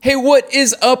Hey, what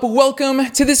is up? Welcome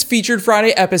to this featured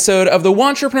Friday episode of the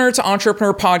Wantrepreneur to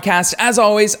Entrepreneur podcast. As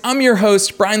always, I'm your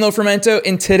host, Brian Lofermento,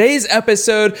 and today's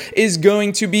episode is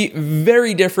going to be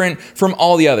very different from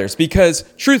all the others because,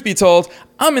 truth be told,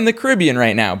 I'm in the Caribbean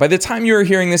right now. By the time you are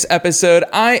hearing this episode,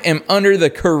 I am under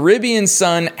the Caribbean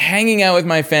sun, hanging out with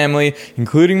my family,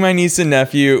 including my niece and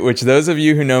nephew, which those of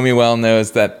you who know me well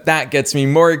knows that gets me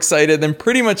more excited than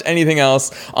pretty much anything else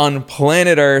on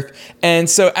planet Earth. And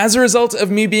so as a result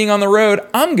of me being on the road,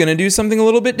 I'm going to do something a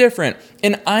little bit different.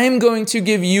 And I'm going to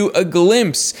give you a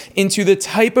glimpse into the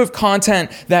type of content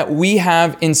that we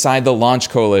have inside the Launch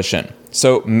Coalition.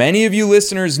 So many of you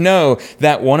listeners know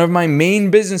that one of my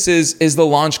main businesses is the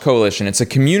Launch Coalition. It's a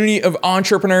community of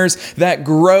entrepreneurs that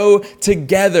grow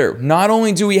together. Not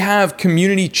only do we have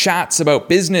community chats about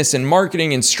business and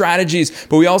marketing and strategies,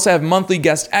 but we also have monthly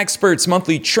guest experts,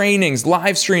 monthly trainings,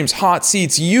 live streams, hot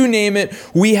seats, you name it.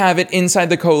 We have it inside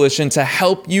the coalition to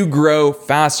help you grow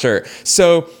faster.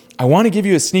 So I want to give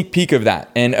you a sneak peek of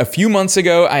that. And a few months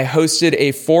ago, I hosted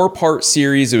a 4-part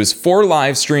series. It was 4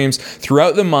 live streams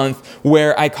throughout the month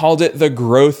where I called it the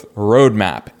Growth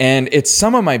Roadmap. And it's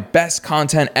some of my best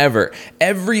content ever.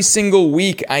 Every single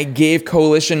week, I gave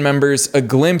coalition members a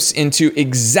glimpse into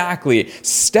exactly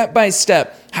step by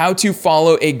step how to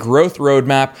follow a growth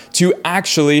roadmap to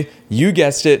actually, you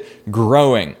guessed it,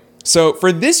 growing. So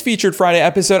for this featured Friday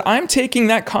episode, I'm taking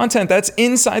that content that's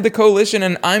inside the coalition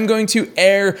and I'm going to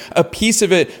air a piece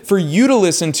of it for you to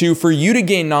listen to, for you to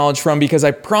gain knowledge from, because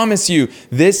I promise you,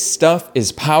 this stuff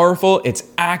is powerful, it's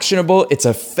actionable, it's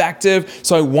effective,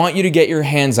 so I want you to get your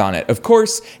hands on it. Of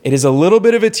course, it is a little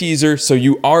bit of a teaser, so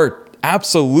you are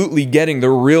absolutely getting the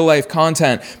real life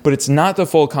content, but it's not the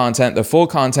full content. The full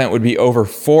content would be over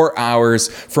 4 hours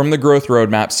from the Growth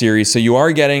Roadmap series. So you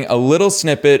are getting a little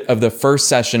snippet of the first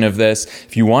session of this.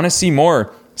 If you want to see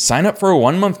more, sign up for a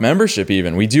 1-month membership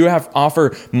even. We do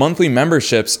offer monthly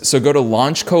memberships, so go to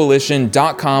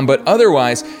launchcoalition.com. But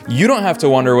otherwise, you don't have to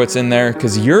wonder what's in there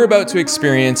because you're about to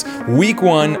experience week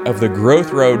 1 of the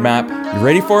Growth Roadmap. You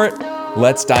ready for it?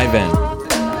 Let's dive in.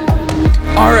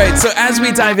 All right, so as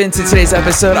we dive into today's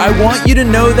episode, I want you to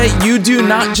know that you do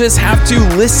not just have to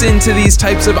listen to these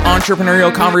types of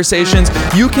entrepreneurial conversations.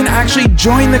 You can actually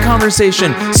join the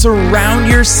conversation, surround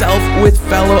yourself with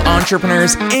fellow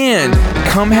entrepreneurs, and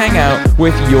come hang out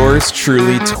with yours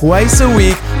truly twice a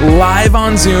week, live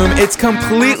on Zoom. It's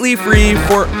completely free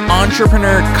for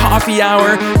Entrepreneur Coffee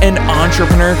Hour and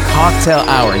Entrepreneur Cocktail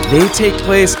Hour. They take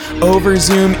place over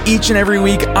Zoom each and every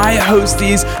week. I host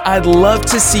these. I'd love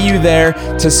to see you there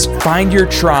to find your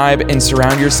tribe and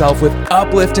surround yourself with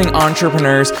uplifting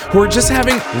entrepreneurs who are just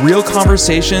having real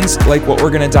conversations like what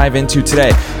we're going to dive into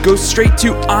today. Go straight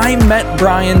to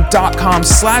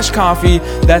imetbrian.com/coffee.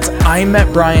 That's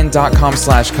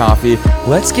imetbrian.com/coffee.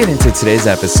 Let's get into today's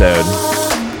episode.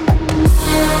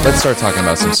 Let's start talking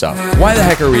about some stuff. Why the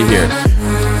heck are we here?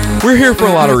 We're here for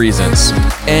a lot of reasons.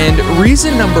 And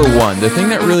reason number 1, the thing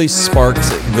that really sparked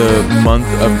the month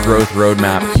of Growth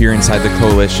Roadmap here inside the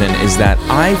coalition is that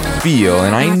I feel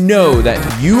and I know that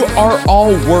you are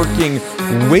all working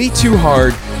way too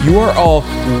hard. You are all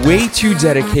way too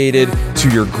dedicated to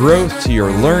your growth, to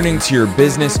your learning, to your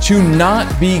business, to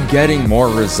not be getting more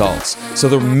results. So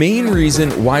the main reason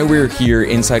why we're here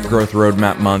inside Growth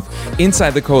Roadmap Month,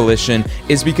 inside the coalition,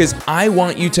 is because I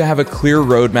want you to have a clear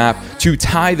roadmap to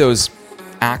tie those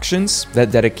actions,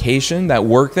 that dedication, that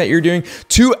work that you're doing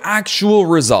to actual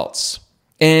results.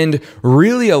 And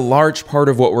really a large part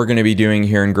of what we're going to be doing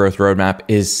here in Growth Roadmap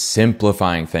is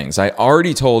simplifying things. I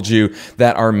already told you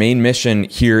that our main mission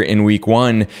here in week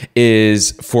 1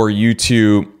 is for you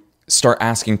to start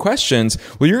asking questions.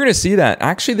 Well, you're going to see that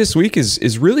actually this week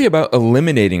is really about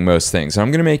eliminating most things. I'm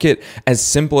going to make it as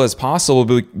simple as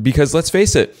possible because let's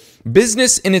face it,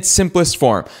 business in its simplest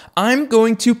form. I'm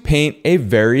going to paint a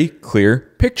very clear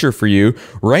picture for you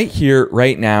right here,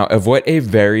 right now of what a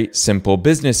very simple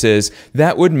business is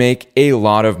that would make a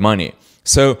lot of money.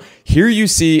 So here you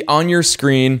see on your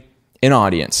screen an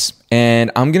audience.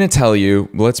 And I'm going to tell you,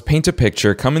 let's paint a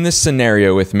picture. Come in this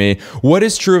scenario with me. What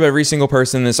is true of every single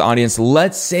person in this audience?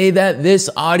 Let's say that this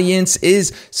audience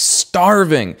is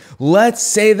starving. Let's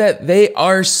say that they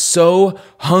are so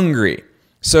hungry.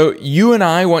 So you and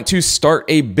I want to start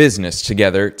a business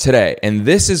together today. And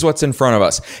this is what's in front of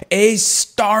us. A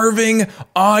starving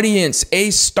audience,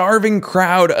 a starving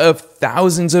crowd of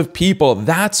thousands of people.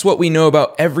 That's what we know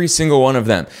about every single one of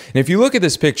them. And if you look at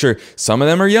this picture, some of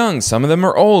them are young, some of them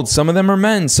are old, some of them are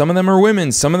men, some of them are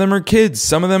women, some of them are kids,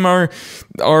 some of them are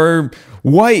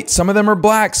white, some of them are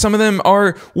black, some of them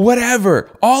are whatever.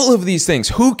 All of these things,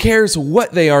 who cares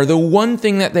what they are? The one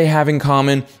thing that they have in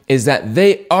common is that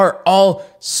they are all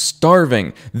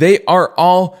starving. They are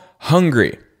all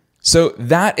hungry. So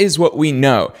that is what we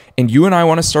know. And you and I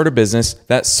want to start a business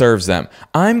that serves them.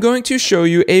 I'm going to show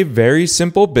you a very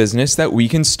simple business that we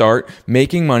can start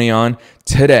making money on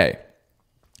today.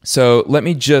 So let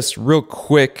me just real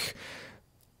quick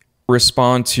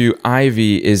respond to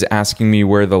Ivy is asking me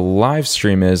where the live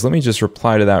stream is. Let me just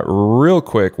reply to that real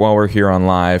quick while we're here on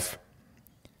live.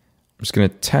 I'm just going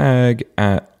to tag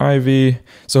at Ivy.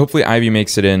 So hopefully Ivy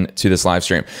makes it in to this live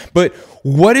stream. But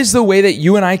what is the way that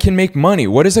you and I can make money?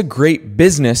 What is a great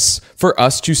business for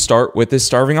us to start with this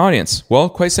starving audience? Well,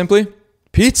 quite simply,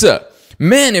 pizza.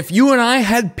 Man, if you and I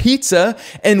had pizza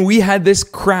and we had this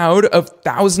crowd of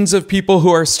thousands of people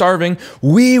who are starving,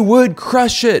 we would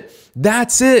crush it.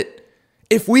 That's it.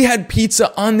 If we had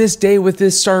pizza on this day with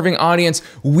this starving audience,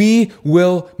 we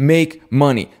will make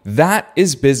money. That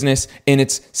is business in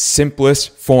its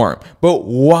simplest form. But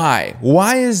why?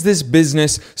 Why is this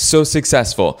business so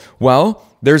successful? Well,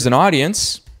 there's an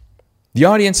audience. The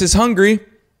audience is hungry.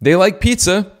 They like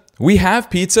pizza. We have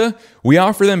pizza. We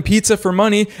offer them pizza for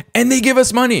money, and they give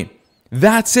us money.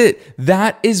 That's it.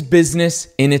 That is business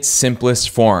in its simplest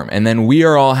form. And then we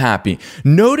are all happy.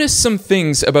 Notice some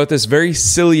things about this very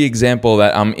silly example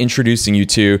that I'm introducing you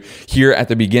to here at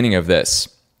the beginning of this.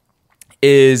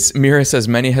 Mira says,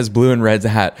 many has blue and red's a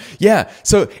hat. Yeah,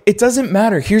 so it doesn't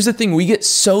matter. Here's the thing. We get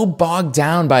so bogged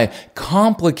down by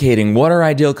complicating what our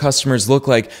ideal customers look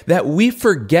like that we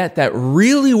forget that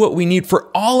really what we need for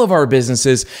all of our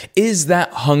businesses is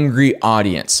that hungry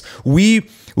audience. We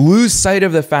lose sight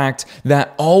of the fact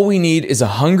that all we need is a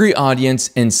hungry audience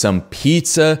and some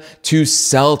pizza to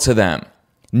sell to them.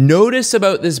 Notice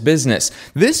about this business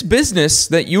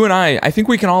that you and I think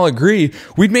we can all agree,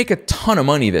 we'd make a ton of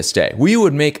money this day. We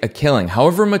would make a killing.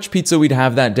 However much pizza we'd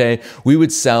have that day, we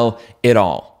would sell it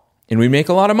all. And we'd make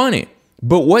a lot of money.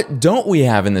 But what don't we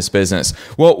have in this business?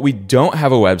 Well, we don't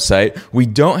have a website. We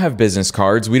don't have business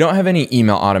cards. We don't have any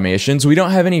email automations. We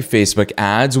don't have any Facebook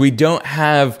ads. We don't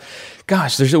have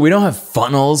we don't have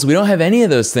funnels. We don't have any of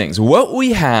those things. What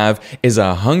we have is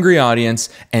a hungry audience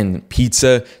and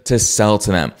pizza to sell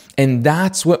to them. And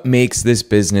that's what makes this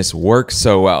business work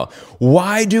so well.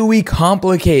 Why do we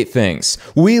complicate things?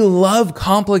 We love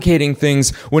complicating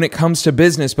things when it comes to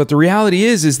business, but the reality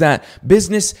is that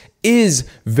business is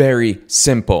very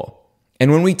simple.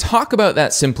 And when we talk about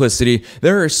that simplicity,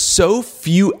 there are so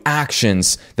few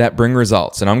actions that bring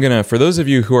results. And for those of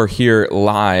you who are here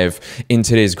live in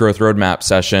today's Growth Roadmap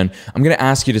session, I'm going to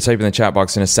ask you to type in the chat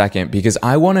box in a second because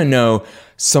I want to know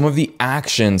some of the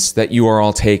actions that you are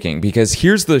all taking. Because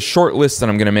here's the short list that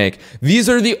I'm going to make. These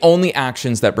are the only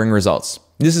actions that bring results.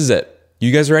 This is it.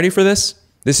 You guys ready for this?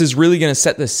 This is really going to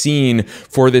set the scene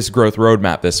for this growth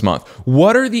roadmap this month.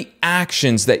 What are the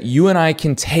actions that you and I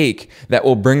can take that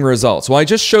will bring results? Well, I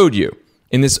just showed you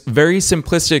in this very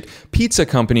simplistic pizza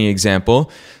company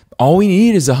example, all we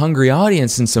need is a hungry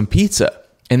audience and some pizza,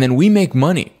 and then we make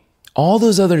money. All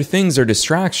those other things are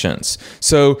distractions.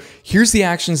 So here's the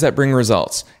actions that bring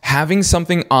results. Having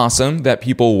something awesome that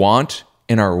people want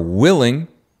and are willing,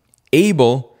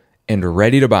 able, and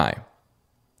ready to buy.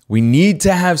 We need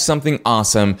to have something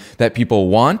awesome that people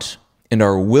want and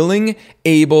are willing,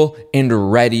 able,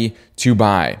 and ready to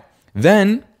buy.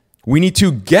 Then we need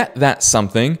to get that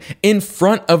something in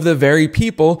front of the very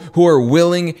people who are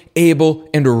willing, able,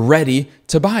 and ready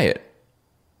to buy it.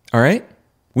 All right?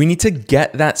 We need to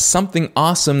get that something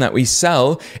awesome that we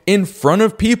sell in front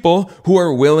of people who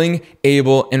are willing,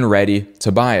 able, and ready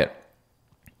to buy it.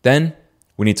 Then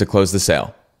we need to close the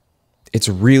sale. It's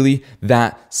really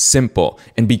that simple.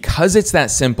 And because it's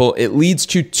that simple, it leads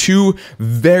to two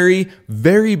very,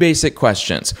 very basic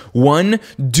questions. One,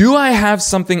 do I have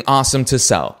something awesome to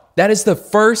sell? That is the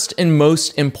first and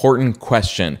most important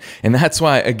question. And that's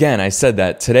why, again, I said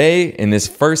that today in this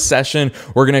first session,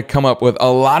 we're going to come up with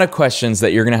a lot of questions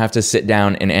that you're going to have to sit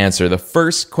down and answer. The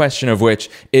first question of which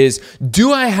is,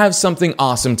 do I have something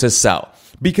awesome to sell?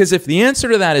 Because if the answer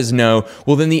to that is no,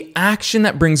 well, then the action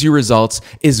that brings you results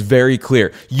is very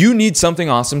clear. You need something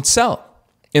awesome to sell.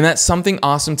 And that something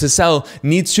awesome to sell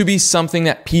needs to be something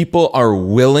that people are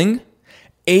willing,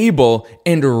 able,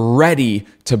 and ready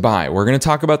to buy. We're going to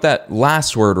talk about that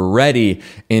last word, ready,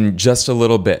 in just a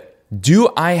little bit. Do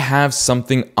I have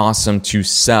something awesome to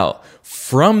sell?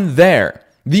 From there,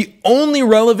 the only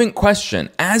relevant question,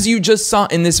 as you just saw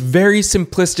in this very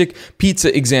simplistic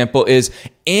pizza example, is,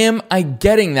 am I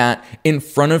getting that in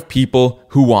front of people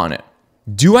who want it?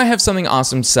 Do I have something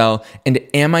awesome to sell, and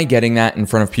am I getting that in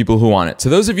front of people who want it? To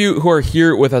those of you who are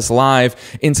here with us live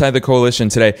inside the coalition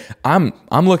today, I'm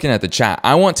looking at the chat.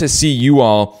 I want to see you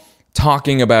all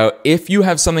talking about if you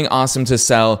have something awesome to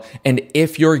sell and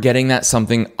if you're getting that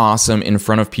something awesome in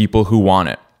front of people who want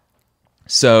it.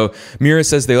 So Mira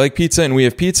says they like pizza and we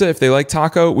have pizza. If they like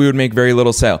taco, we would make very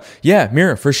little sale. Yeah,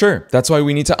 Mira, for sure. That's why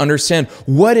we need to understand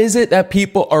what is it that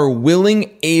people are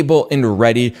willing, able, and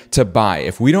ready to buy.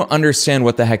 If we don't understand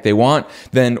what the heck they want,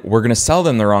 then we're going to sell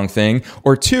them the wrong thing.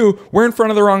 Or two, we're in front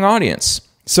of the wrong audience.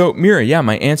 So Mira, yeah,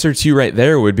 my answer to you right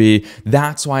there would be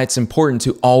that's why it's important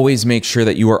to always make sure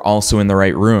that you are also in the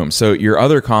right room. So your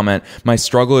other comment, my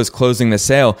struggle is closing the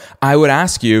sale. I would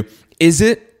ask you, is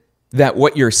it that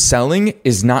what you're selling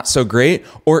is not so great,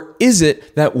 or is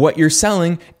it that what you're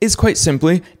selling is quite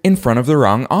simply in front of the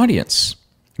wrong audience?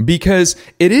 Because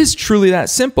it is truly that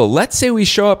simple. Let's say we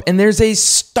show up and there's a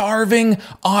starving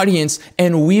audience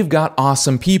and we've got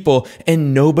awesome people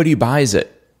and nobody buys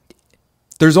it.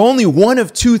 There's only one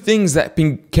of two things that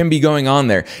can be going on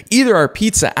there. Either our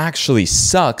pizza actually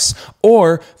sucks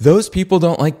or those people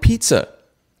don't like pizza.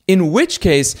 In which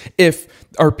case, if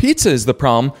our pizza is the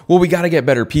problem, well, we got to get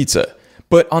better pizza.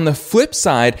 But on the flip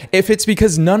side, if it's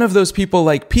because none of those people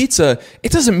like pizza,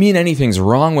 it doesn't mean anything's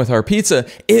wrong with our pizza.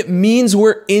 It means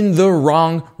we're in the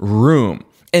wrong room.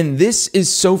 And this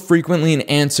is so frequently an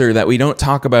answer that we don't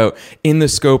talk about in the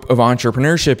scope of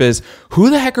entrepreneurship is, who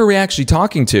the heck are we actually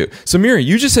talking to? So Mira,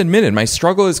 you just admitted my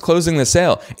struggle is closing the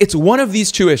sale. It's one of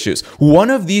these two issues. One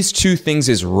of these two things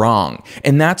is wrong.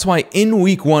 And that's why in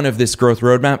week 1 of this growth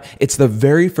roadmap, it's the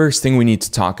very first thing we need to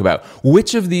talk about.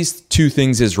 Which of these two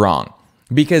things is wrong?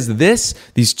 Because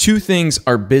these two things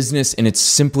are business in its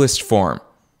simplest form.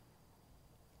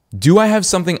 Do I have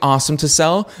something awesome to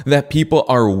sell that people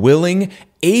are willing,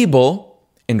 able,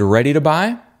 and ready to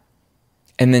buy?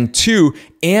 And then 2,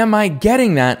 am I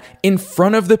getting that in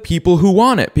front of the people who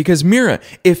want it? Because Mira,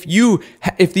 if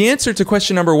the answer to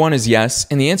question number 1 is yes,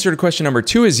 and the answer to question number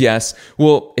 2 is yes,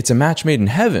 well, it's a match made in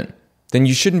heaven. Then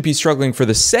you shouldn't be struggling for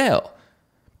the sale.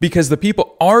 Because the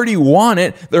people already want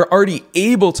it, they're already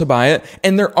able to buy it,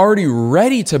 and they're already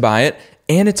ready to buy it,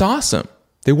 and it's awesome.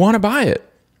 They want to buy it.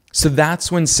 So that's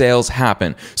when sales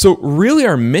happen. So really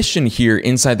our mission here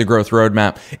inside the Growth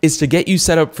Roadmap is to get you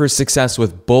set up for success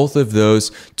with both of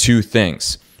those two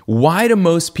things. Why do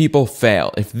most people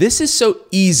fail? If this is so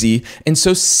easy and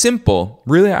so simple,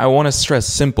 really I want to stress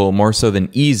simple more so than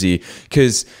easy,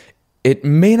 because it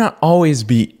may not always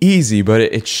be easy, but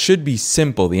it should be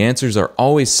simple. The answers are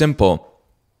always simple.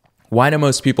 Why do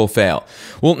most people fail?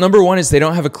 Well, number 1 is they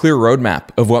don't have a clear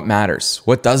roadmap of what matters,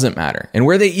 what doesn't matter, and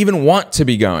where they even want to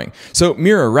be going. So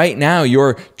Mira, right now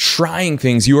you're trying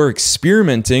things, you are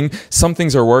experimenting. Some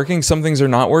things are working, some things are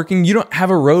not working. You don't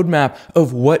have a roadmap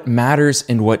of what matters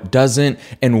and what doesn't,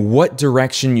 and what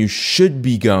direction you should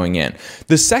be going in.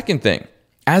 The second thing,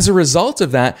 as a result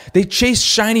of that, they chase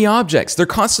shiny objects. They're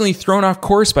constantly thrown off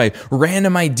course by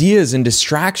random ideas and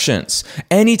distractions.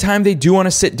 Anytime they do want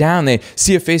to sit down, they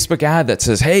see a Facebook ad that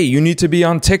says, hey, you need to be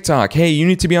on TikTok. Hey, you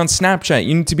need to be on Snapchat.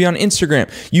 You need to be on Instagram.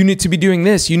 You need to be doing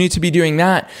this. You need to be doing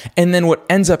that. And then what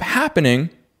ends up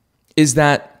happening is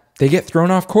that they get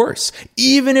thrown off course.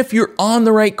 Even if you're on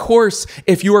the right course,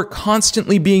 if you are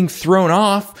constantly being thrown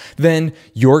off, then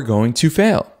you're going to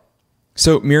fail.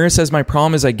 So Mira says, my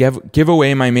problem is I give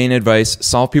away my main advice,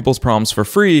 solve people's problems for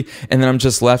free, and then I'm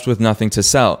just left with nothing to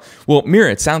sell. Well,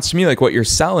 Mira, it sounds to me like what you're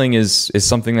selling is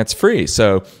something that's free.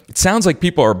 So it sounds like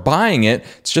people are buying it.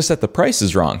 It's just that the price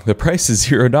is wrong. The price is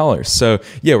 $0. So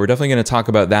yeah, we're definitely going to talk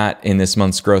about that in this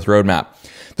month's growth roadmap.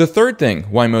 The third thing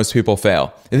why most people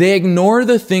fail, they ignore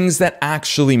the things that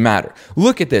actually matter.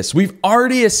 Look at this. We've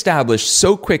already established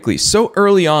so quickly, so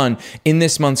early on in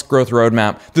this month's growth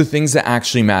roadmap, the things that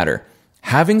actually matter.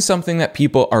 Having something that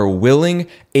people are willing,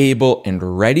 able,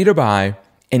 and ready to buy,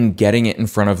 and getting it in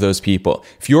front of those people.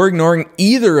 If you're ignoring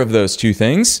either of those two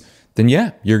things, then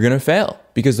yeah, you're going to fail,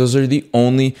 because those are the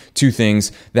only two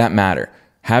things that matter.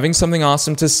 Having something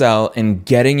awesome to sell and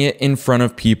getting it in front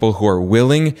of people who are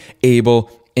willing, able,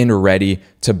 and ready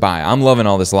to buy. I'm loving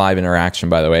all this live interaction,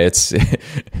 by the way.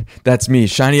 That's me.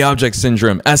 Shiny object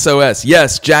syndrome. SOS.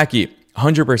 Yes, Jackie.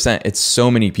 100%. It's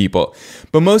so many people.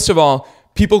 But most of all,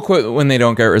 people quit when they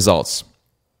don't get results.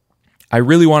 I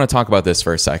really want to talk about this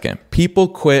for a second. People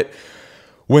quit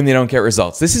when they don't get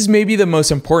results. This is maybe the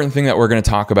most important thing that we're going to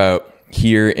talk about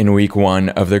here in week 1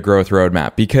 of the growth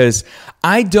roadmap, because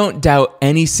I don't doubt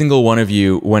any single one of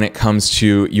you when it comes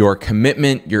to your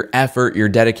commitment, your effort, your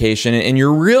dedication, and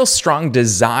your real strong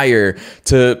desire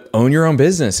to own your own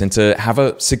business and to have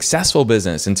a successful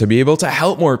business and to be able to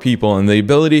help more people and the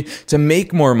ability to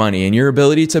make more money and your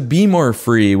ability to be more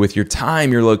free with your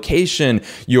time, your location,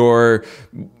 your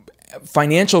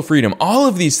financial freedom, all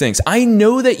of these things. I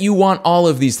know that you want all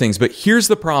of these things, but here's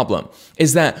the problem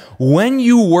is that when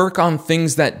you work on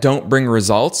things that don't bring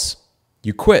results,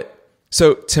 you quit.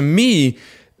 So to me,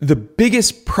 the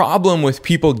biggest problem with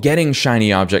people getting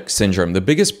shiny object syndrome, the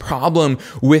biggest problem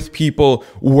with people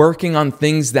working on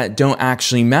things that don't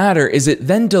actually matter is it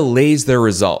then delays their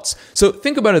results. So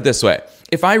think about it this way.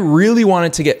 If I really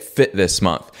wanted to get fit this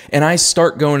month and I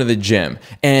start going to the gym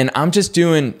and I'm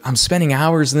spending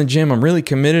hours in the gym, I'm really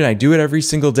committed, I do it every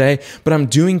single day, but I'm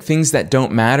doing things that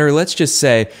don't matter. Let's just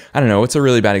say, I don't know, what's a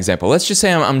really bad example? Let's just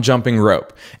say I'm jumping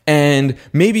rope, and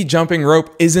maybe jumping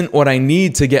rope isn't what I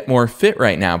need to get more fit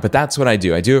right now, but that's what I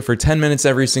do. I do it for 10 minutes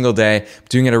every single day,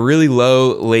 doing it at a really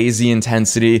low, lazy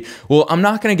intensity. Well, I'm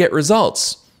not going to get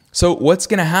results. So what's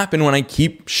going to happen when I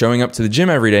keep showing up to the gym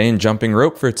every day and jumping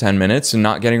rope for 10 minutes and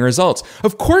not getting results?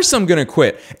 Of course I'm going to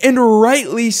quit. And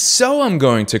rightly so I'm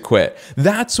going to quit.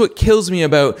 That's what kills me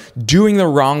about doing the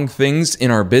wrong things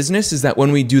in our business, is that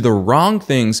when we do the wrong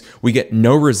things, we get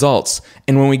no results.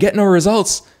 And when we get no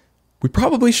results, we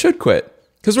probably should quit,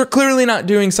 because we're clearly not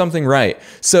doing something right.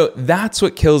 So that's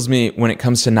what kills me when it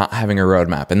comes to not having a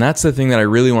roadmap. And that's the thing that I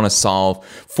really want to solve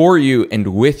for you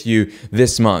and with you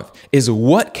this month is,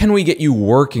 what can we get you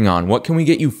working on? What can we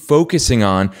get you focusing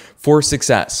on for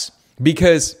success?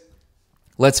 Because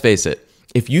let's face it,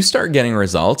 if you start getting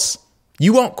results,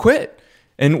 you won't quit.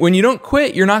 And when you don't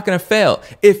quit, you're not going to fail.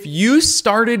 If you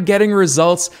started getting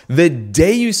results the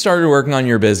day you started working on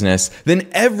your business, then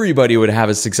everybody would have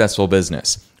a successful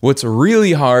business. What's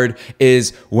really hard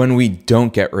is when we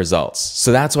don't get results.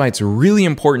 So that's why it's really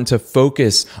important to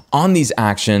focus on these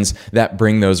actions that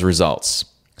bring those results.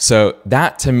 So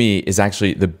that to me is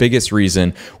actually the biggest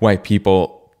reason why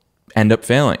people end up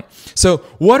failing. So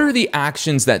what are the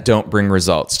actions that don't bring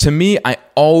results? To me, I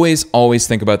always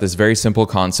think about this very simple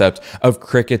concept of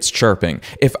crickets chirping.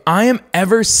 If I am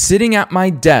ever sitting at my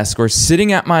desk or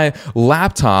sitting at my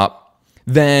laptop,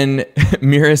 then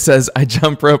Mira says, I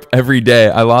jump rope every day.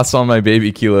 I lost all my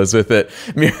baby kilos with it.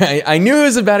 Mira, I knew it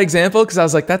was a bad example because I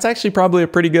was like, that's actually probably a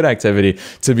pretty good activity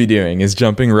to be doing, is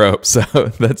jumping rope. So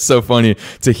that's so funny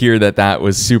to hear that that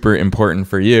was super important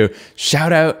for you.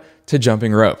 Shout out to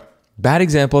jumping rope. Bad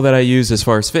example that I use as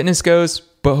far as fitness goes,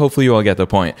 but hopefully you all get the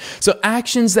point. So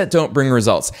actions that don't bring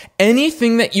results.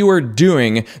 Anything that you are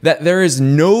doing that there is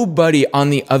nobody on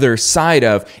the other side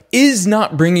of is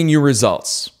not bringing you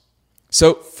results.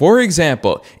 So for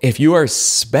example, if you are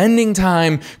spending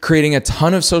time creating a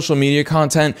ton of social media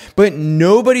content, but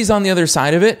nobody's on the other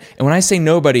side of it, and when I say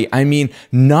nobody, I mean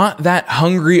not that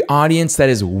hungry audience that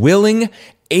is willing,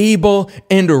 able,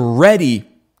 and ready,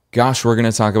 gosh, we're going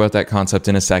to talk about that concept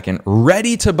in a second,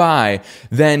 ready to buy,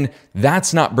 then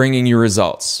that's not bringing you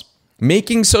results.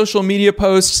 Making social media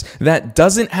posts that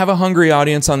doesn't have a hungry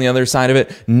audience on the other side of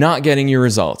it, not getting you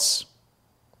results.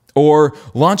 Or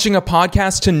launching a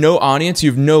podcast to no audience, you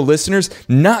have no listeners,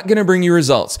 not going to bring you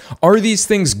results. Are these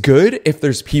things good if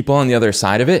there's people on the other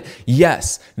side of it?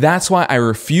 Yes. That's why I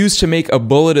refuse to make a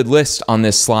bulleted list on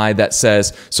this slide that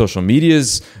says social media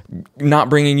is not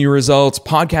bringing you results,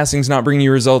 podcasting is not bringing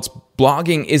you results,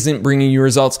 blogging isn't bringing you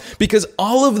results, because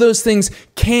all of those things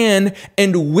can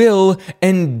and will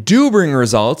and do bring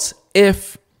results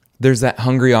if there's that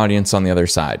hungry audience on the other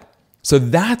side. So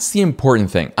that's the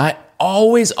important thing. I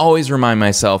always remind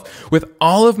myself with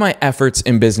all of my efforts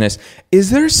in business,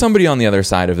 is there somebody on the other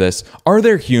side of this? Are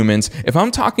there humans? If I'm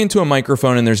talking to a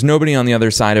microphone and there's nobody on the other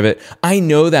side of it, I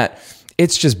know that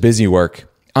it's just busy work.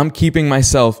 I'm keeping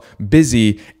myself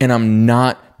busy and I'm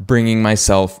not bringing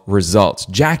myself results.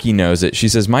 Jackie knows it. She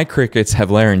says, my crickets have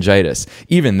laryngitis.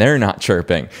 Even they're not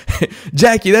chirping.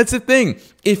 Jackie, that's the thing.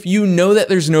 If you know that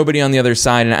there's nobody on the other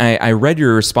side, and I read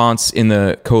your response in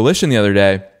the coalition the other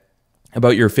day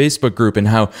about your Facebook group and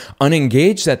how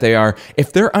unengaged that they are.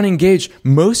 If they're unengaged,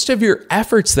 most of your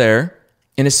efforts there,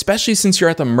 and especially since you're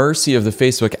at the mercy of the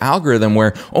Facebook algorithm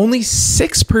where only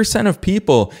 6% of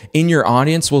people in your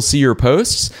audience will see your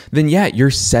posts, then yeah,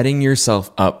 you're setting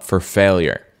yourself up for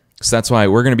failure. So that's why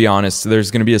we're going to be honest.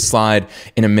 There's going to be a slide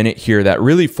in a minute here that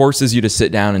really forces you to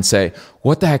sit down and say,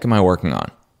 what the heck am I working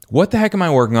on? What the heck am I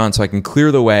working on so I can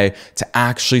clear the way to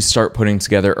actually start putting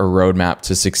together a roadmap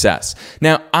to success?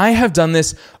 Now, I have done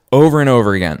this over and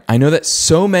over again. I know that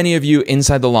so many of you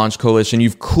inside the Launch Coalition,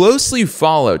 you've closely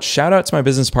followed. Shout out to my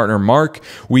business partner, Mark.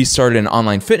 We started an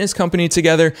online fitness company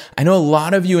together. I know a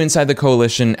lot of you inside the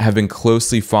coalition have been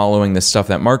closely following the stuff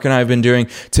that Mark and I have been doing.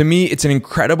 To me, it's an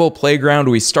incredible playground.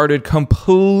 We started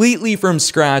completely from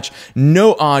scratch,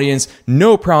 no audience,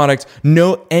 no product,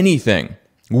 no anything.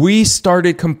 We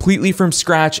started completely from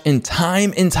scratch, and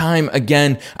time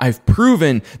again, I've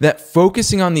proven that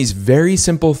focusing on these very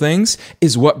simple things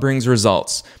is what brings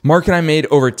results. Mark and I made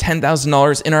over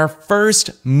 $10,000 in our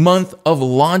first month of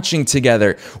launching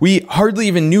together. We hardly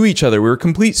even knew each other. We were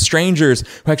complete strangers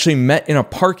who actually met in a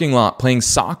parking lot playing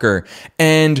soccer,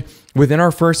 and within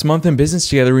our first month in business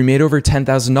together, we made over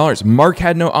 $10,000. Mark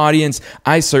had no audience.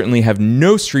 I certainly have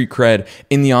no street cred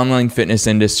in the online fitness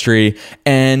industry.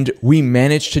 And we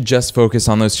managed to just focus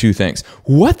on those two things.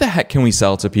 What the heck can we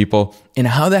sell to people? And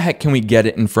how the heck can we get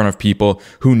it in front of people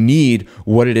who need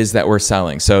what it is that we're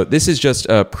selling? So this is just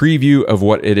a preview of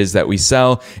what it is that we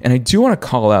sell. And I do want to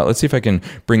call out, let's see if I can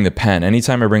bring the pen.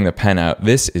 Anytime I bring the pen out,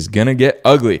 this is going to get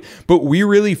ugly. But we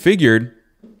really figured,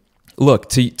 look,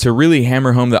 to really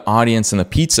hammer home the audience and the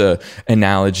pizza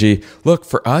analogy, look,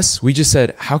 for us, we just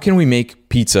said, how can we make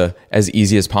pizza as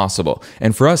easy as possible?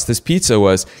 And for us, this pizza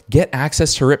was get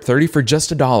access to Rip 30 for just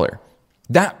 $1.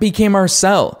 That became our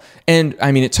sell. And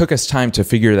I mean, it took us time to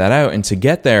figure that out and to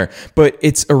get there, but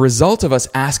it's a result of us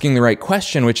asking the right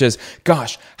question, which is,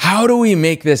 gosh, how do we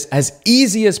make this as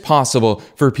easy as possible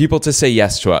for people to say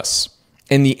yes to us?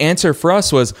 And the answer for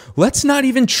us was, let's not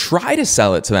even try to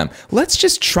sell it to them. Let's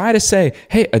just try to say,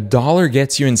 hey, $1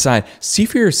 gets you inside. See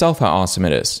for yourself how awesome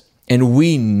it is. And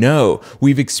we know,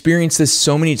 we've experienced this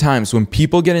so many times. When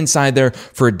people get inside there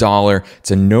for $1,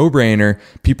 it's a no-brainer.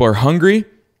 People are hungry.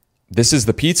 This is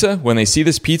the pizza. When they see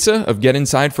this pizza of get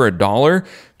inside for $1,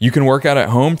 you can work out at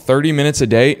home 30 minutes a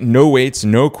day, no weights,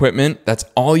 no equipment. That's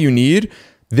all you need.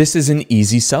 This is an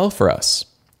easy sell for us.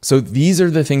 So these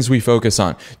are the things we focus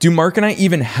on. Do Mark and I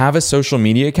even have a social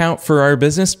media account for our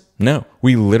business? No,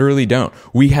 we literally don't.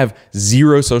 We have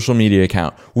zero social media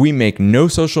account. We make no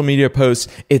social media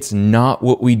posts. It's not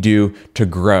what we do to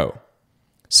grow.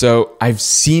 So I've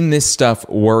seen this stuff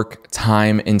work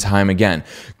time and time again.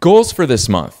 Goals for this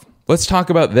month. Let's talk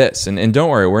about this. And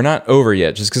don't worry, we're not over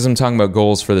yet just because I'm talking about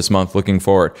goals for this month looking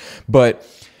forward. But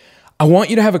I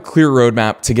want you to have a clear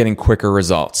roadmap to getting quicker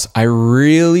results. I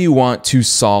really want to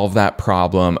solve that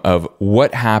problem of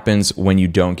what happens when you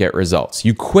don't get results.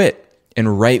 You quit,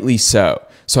 and rightly so.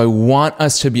 So I want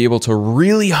us to be able to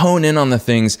really hone in on the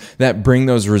things that bring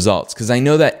those results. Because I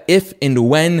know that if and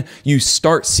when you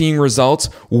start seeing results,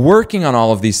 working on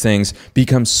all of these things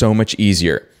becomes so much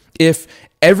easier. If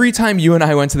every time you and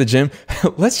I went to the gym,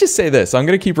 let's just say this. I'm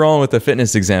going to keep rolling with the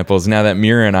fitness examples now that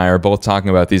Mira and I are both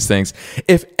talking about these things.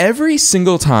 If every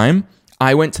single time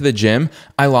I went to the gym,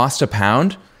 I lost a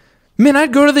pound, man,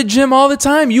 I'd go to the gym all the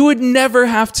time. You would never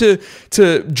have to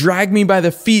drag me by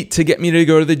the feet to get me to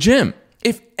go to the gym.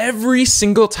 If every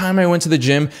single time I went to the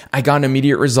gym, I got an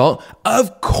immediate result,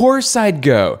 of course I'd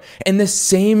go. And the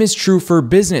same is true for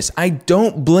business. I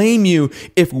don't blame you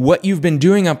if what you've been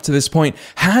doing up to this point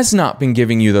has not been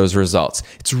giving you those results.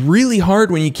 It's really hard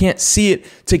when you can't see it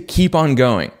to keep on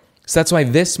going. So that's why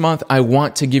this month I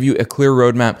want to give you a clear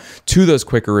roadmap to those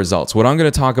quicker results. What I'm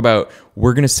going to talk about,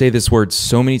 we're going to say this word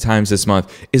so many times this month,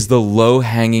 is the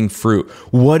low-hanging fruit.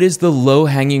 What is the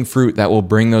low-hanging fruit that will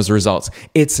bring those results?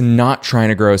 It's not trying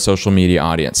to grow a social media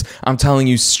audience. I'm telling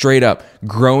you straight up,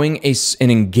 growing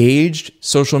an engaged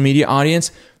social media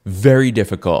audience, very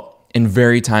difficult and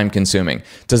very time-consuming.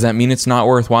 Does that mean it's not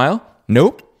worthwhile?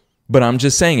 Nope. But I'm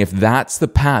just saying, if that's the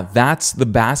path, that's the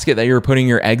basket that you're putting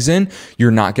your eggs in,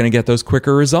 you're not going to get those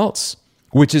quicker results,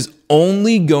 which is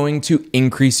only going to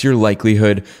increase your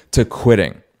likelihood to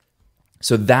quitting.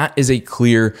 So that is a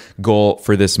clear goal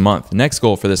for this month. Next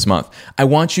goal for this month, I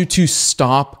want you to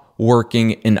stop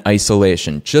working in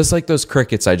isolation, just like those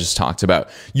crickets I just talked about.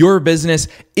 Your business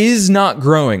is not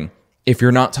growing if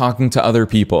you're not talking to other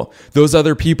people. Those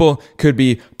other people could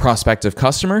be prospective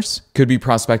customers, could be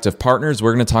prospective partners.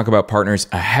 We're going to talk about partners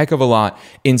a heck of a lot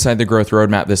inside the Growth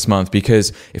Roadmap this month,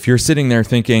 because if you're sitting there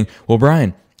thinking, well,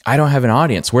 Brian, I don't have an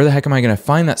audience. Where the heck am I going to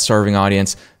find that starving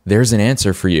audience? There's an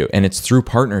answer for you, and it's through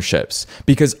partnerships,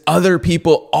 because other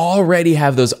people already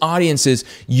have those audiences.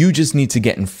 You just need to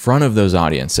get in front of those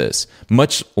audiences.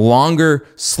 Much longer,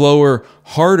 slower,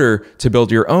 harder to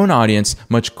build your own audience,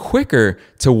 much quicker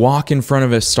to walk in front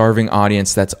of a starving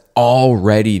audience that's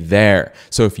already there.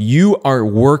 So if you are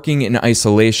working in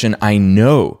isolation, I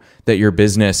know that your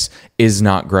business is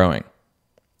not growing.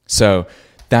 So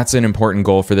That's an important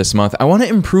goal for this month. I want to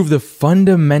improve the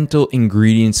fundamental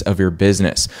ingredients of your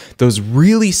business. Those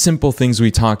really simple things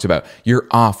we talked about. Your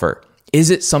offer. Is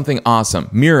it something awesome?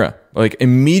 Mira, like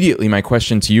immediately my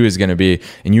question to you is going to be,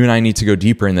 and you and I need to go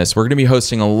deeper in this. We're going to be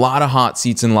hosting a lot of hot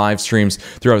seats and live streams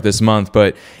throughout this month.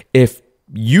 But if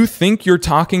you think you're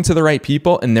talking to the right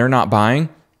people and they're not buying,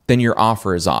 then your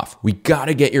offer is off. We got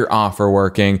to get your offer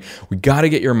working. We got to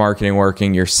get your marketing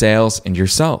working, your sales, and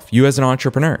yourself, you as an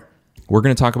entrepreneur. We're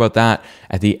going to talk about that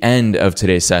at the end of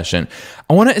today's session.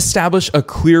 I want to establish a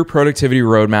clear productivity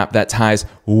roadmap that ties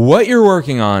what you're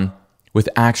working on with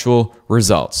actual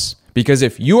results. Because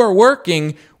if you are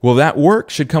working, well, that work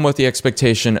should come with the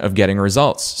expectation of getting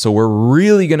results. So we're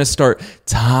really going to start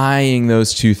tying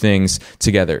those two things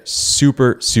together.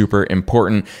 Super, super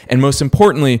important. And most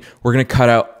importantly, we're going to cut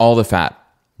out all the fat.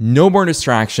 No more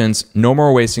distractions, no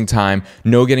more wasting time,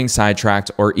 no getting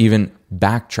sidetracked or even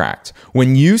backtracked.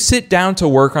 When you sit down to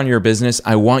work on your business,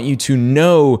 I want you to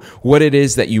know what it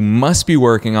is that you must be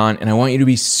working on, and I want you to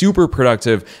be super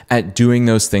productive at doing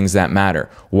those things that matter.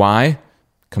 Why?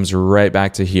 Comes right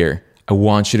back to here. I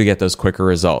want you to get those quicker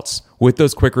results. With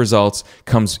those quick results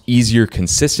comes easier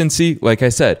consistency. Like I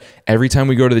said, every time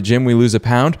we go to the gym, we lose a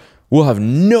pound. We'll have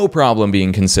no problem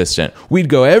being consistent. We'd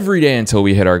go every day until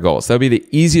we hit our goals. That'd be the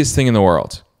easiest thing in the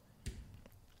world.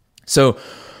 So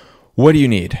what do you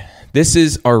need? This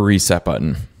is our reset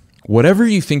button. Whatever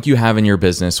you think you have in your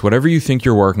business, whatever you think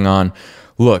you're working on,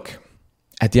 look,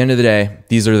 at the end of the day,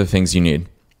 these are the things you need.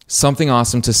 Something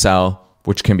awesome to sell,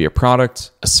 which can be a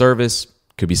product, a service,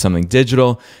 could be something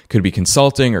digital, could be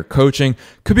consulting or coaching,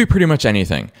 could be pretty much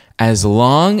anything. As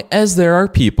long as there are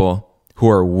people who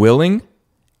are willing,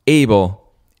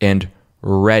 able, and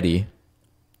ready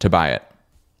to buy it.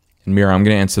 And Mira, I'm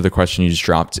going to answer the question you just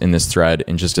dropped in this thread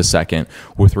in just a second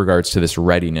with regards to this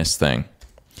readiness thing.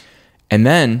 And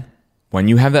then when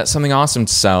you have that something awesome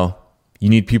to sell, you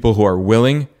need people who are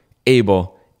willing,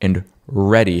 able, and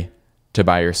ready to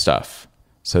buy your stuff.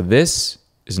 So this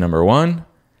is number one,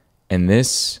 and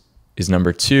this is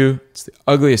number two. It's the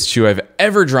ugliest shoe I've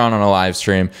ever drawn on a live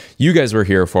stream. You guys were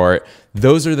here for it.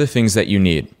 Those are the things that you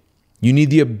need. You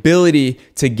need the ability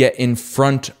to get in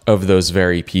front of those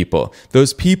very people.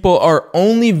 Those people are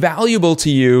only valuable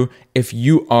to you if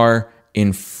you are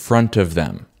in front of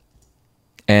them.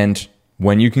 And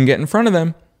when you can get in front of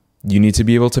them, you need to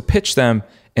be able to pitch them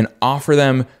and offer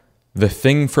them the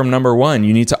thing from number one.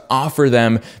 You need to offer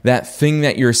them that thing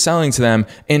that you're selling to them.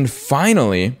 And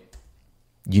finally,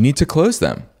 you need to close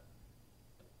them.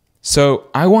 So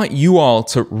I want you all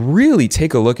to really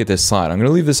take a look at this slide. I'm going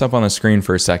to leave this up on the screen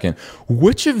for a second.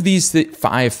 Which of these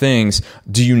 5 things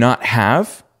do you not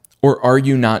have or are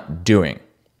you not doing?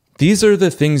 These are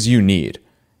the things you need.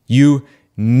 You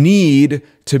need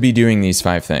to be doing these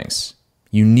 5 things.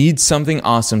 You need something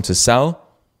awesome to sell.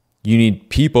 You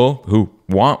need people who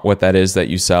want what that is that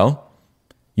you sell.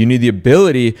 You need the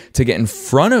ability to get in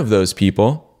front of those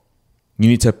people. You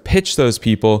need to pitch those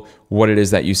people what it is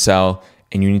that you sell.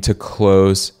 And you need to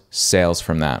close sales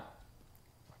from that.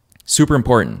 Super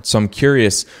important. So I'm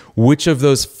curious, which of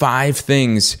those 5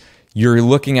 things you're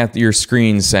looking at your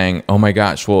screen saying, oh my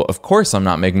gosh, well, of course I'm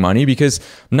not making money because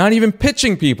I'm not even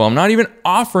pitching people. I'm not even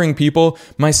offering people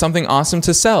my something awesome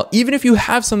to sell. Even if you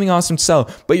have something awesome to sell,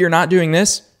 but you're not doing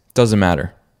this, doesn't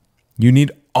matter. You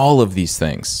need all of these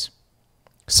things.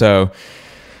 So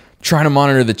trying to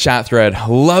monitor the chat thread,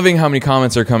 loving how many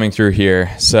comments are coming through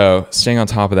here. So staying on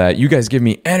top of that. You guys give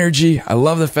me energy. I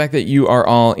love the fact that you are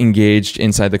all engaged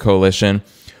inside the coalition.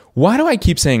 Why do I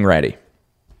keep saying ready?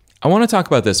 I want to talk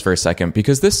about this for a second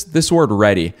because this word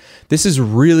ready, this is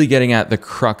really getting at the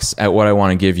crux at what I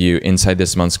want to give you inside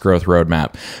this month's growth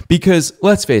roadmap. Because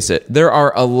let's face it, there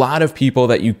are a lot of people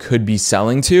that you could be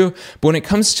selling to, but when it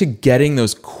comes to getting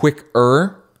those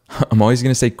quicker, I'm always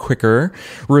going to say quicker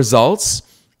results,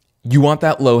 you want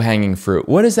that low-hanging fruit.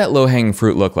 What does that low-hanging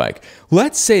fruit look like?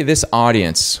 Let's say this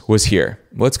audience was here.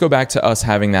 Let's go back to us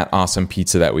having that awesome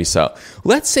pizza that we sell.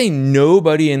 Let's say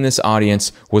nobody in this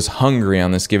audience was hungry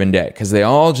on this given day because they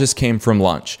all just came from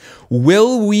lunch.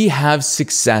 Will we have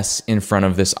success in front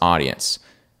of this audience?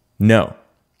 No,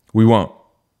 we won't.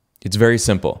 It's very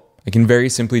simple. I can very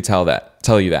simply tell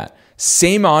you that.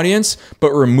 Same audience,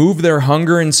 but remove their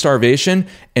hunger and starvation,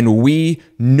 and we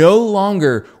no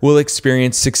longer will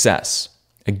experience success.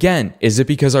 Again, is it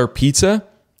because our pizza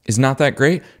is not that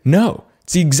great? No.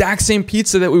 It's the exact same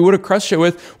pizza that we would have crushed it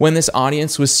with when this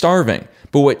audience was starving.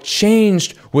 But what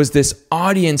changed was this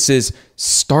audience's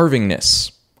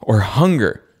starvingness or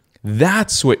hunger.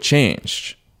 That's what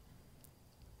changed.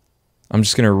 I'm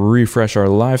just going to refresh our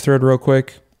live thread real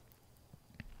quick.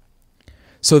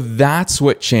 So that's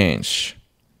what changed.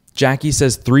 Jackie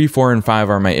says 3, 4, and 5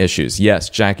 are my issues. Yes,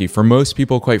 Jackie, for most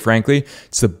people, quite frankly,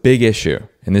 it's a big issue.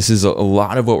 And this is a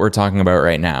lot of what we're talking about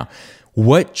right now.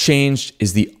 What changed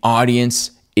is the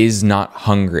audience is not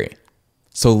hungry.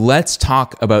 So let's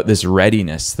talk about this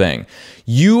readiness thing.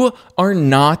 You are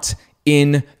not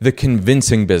in the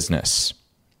convincing business.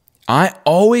 I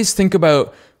always think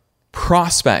about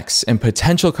prospects and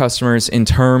potential customers in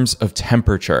terms of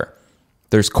temperature.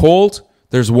 There's cold,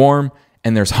 there's warm,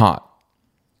 and there's hot.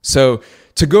 So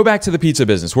to go back to the pizza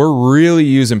business, we're really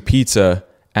using pizza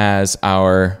as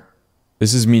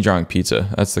this is me drawing pizza.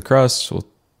 That's the crust. We'll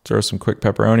throw some quick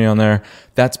pepperoni on there.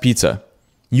 That's pizza.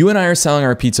 You and I are selling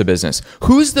our pizza business.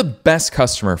 Who's the best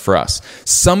customer for us?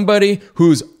 Somebody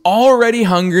who's already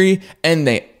hungry and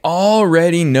they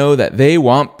already know that they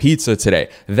want pizza today.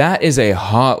 That is a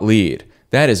hot lead.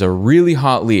 That is a really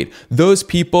hot lead. Those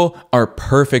people are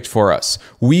perfect for us.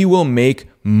 We will make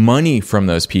money from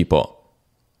those people.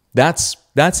 That's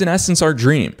in essence our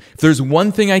dream. If there's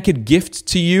one thing I could gift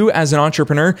to you as an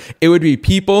entrepreneur, it would be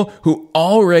people who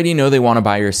already know they want to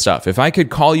buy your stuff. If I could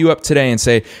call you up today and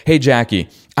say, hey, Jackie,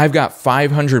 I've got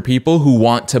 500 people who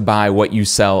want to buy what you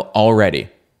sell already.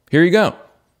 Here you go.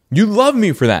 You love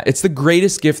me for that. It's the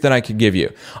greatest gift that I could give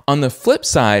you. On the flip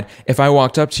side, if I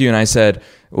walked up to you and I said,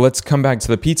 let's come back to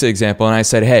the pizza example, and I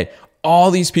said, hey,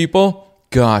 all these people,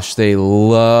 gosh, they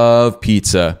love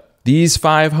pizza. These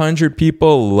 500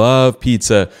 people love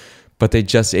pizza, but they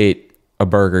just ate a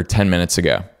burger 10 minutes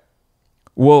ago.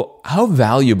 Well, how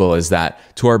valuable is that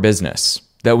to our business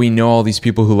that we know all these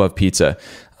people who love pizza?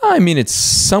 I mean, it's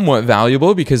somewhat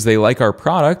valuable because they like our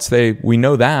products. We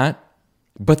know that,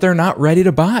 but they're not ready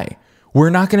to buy. We're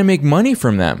not going to make money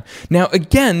from them. Now,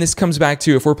 again, this comes back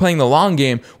to if we're playing the long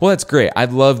game, well, that's great.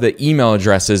 I'd love the email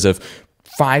addresses of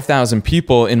 5,000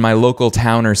 people in my local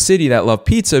town or city that love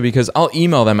pizza because I'll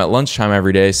email them at lunchtime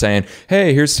every day saying,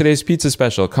 hey, here's today's pizza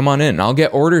special. Come on in. And I'll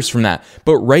get orders from that.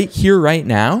 But right here, right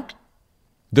now,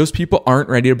 those people aren't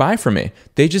ready to buy from me.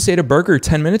 They just ate a burger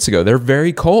 10 minutes ago. They're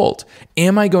very cold.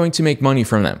 Am I going to make money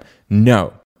from them?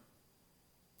 No.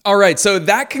 All right, so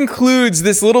that concludes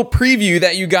this little preview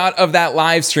that you got of that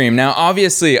live stream. Now,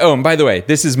 obviously, and by the way,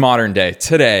 this is modern day,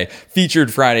 today,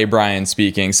 Featured Friday, Brian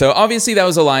speaking. So obviously that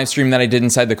was a live stream that I did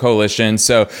inside the coalition.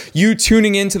 So you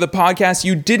tuning into the podcast,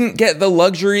 you didn't get the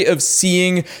luxury of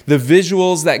seeing the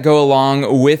visuals that go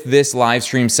along with this live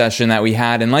stream session that we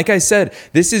had. And like I said,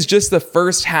 this is just the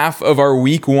first half of our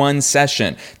week 1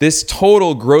 session. This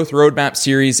total growth roadmap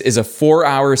series is a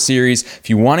 4-hour series. If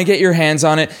you want to get your hands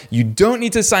on it, you don't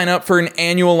need to sign up for an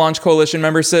annual Launch Coalition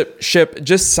membership.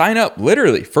 Just sign up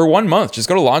literally for 1 month. Just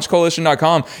go to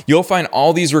launchcoalition.com. You'll find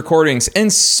all these recordings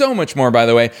and so much more, by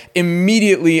the way,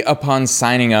 immediately upon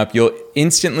signing up. You'll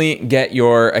instantly get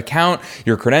your account,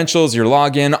 your credentials, your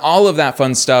login, all of that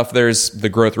fun stuff. There's the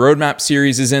Growth Roadmap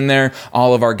series is in there.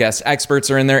 All of our guest experts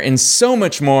are in there and so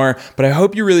much more. But I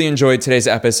hope you really enjoyed today's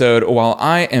episode. While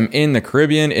I am in the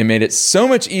Caribbean, it made it so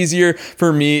much easier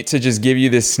for me to just give you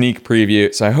this sneak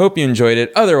preview. So I hope you enjoyed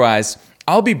it. Otherwise,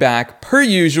 I'll be back per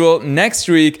usual next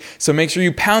week. So make sure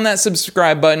you pound that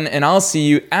subscribe button and I'll see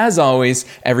you as always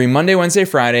every Monday, Wednesday,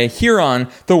 Friday here on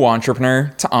the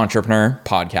Wantrepreneur to Entrepreneur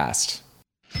podcast.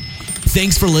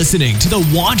 Thanks for listening to the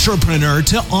Wantrepreneur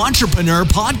to Entrepreneur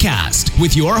podcast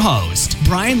with your host,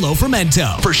 Brian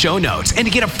Lofermento. For show notes and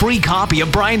to get a free copy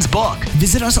of Brian's book,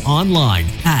 visit us online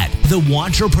at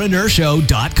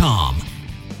thewantrepreneurshow.com.